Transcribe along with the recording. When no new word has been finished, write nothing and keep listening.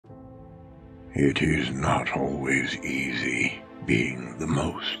It is not always easy being the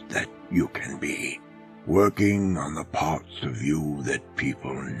most that you can be, working on the parts of you that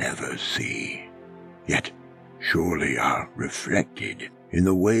people never see, yet surely are reflected in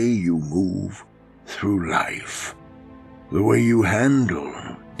the way you move through life, the way you handle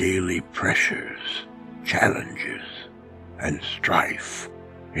daily pressures, challenges, and strife.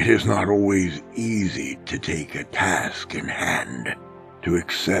 It is not always easy to take a task in hand, to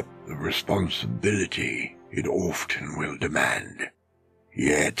accept the responsibility it often will demand.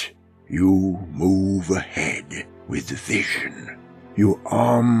 Yet you move ahead with vision. You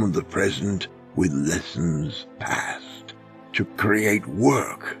arm the present with lessons past, to create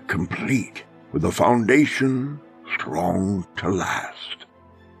work complete with a foundation strong to last.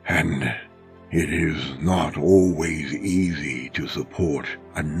 And it is not always easy to support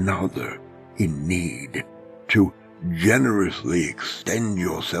another in need, to generously extend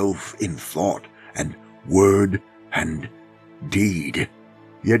yourself in thought and word and deed.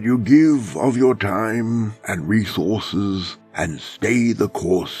 Yet you give of your time and resources and stay the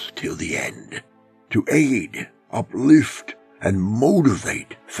course till the end, to aid, uplift, and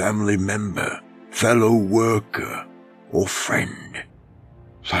motivate family member, fellow worker, or friend.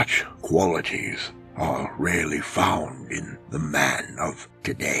 Such qualities are rarely found in the man of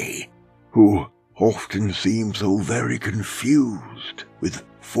today, who often seems so very confused with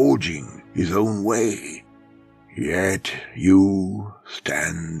forging his own way. Yet you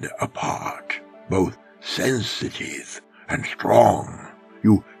stand apart, both sensitive and strong.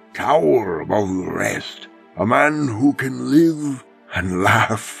 You tower above the rest, a man who can live and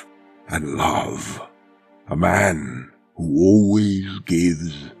laugh and love, a man who always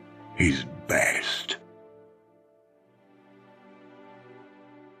gives his best.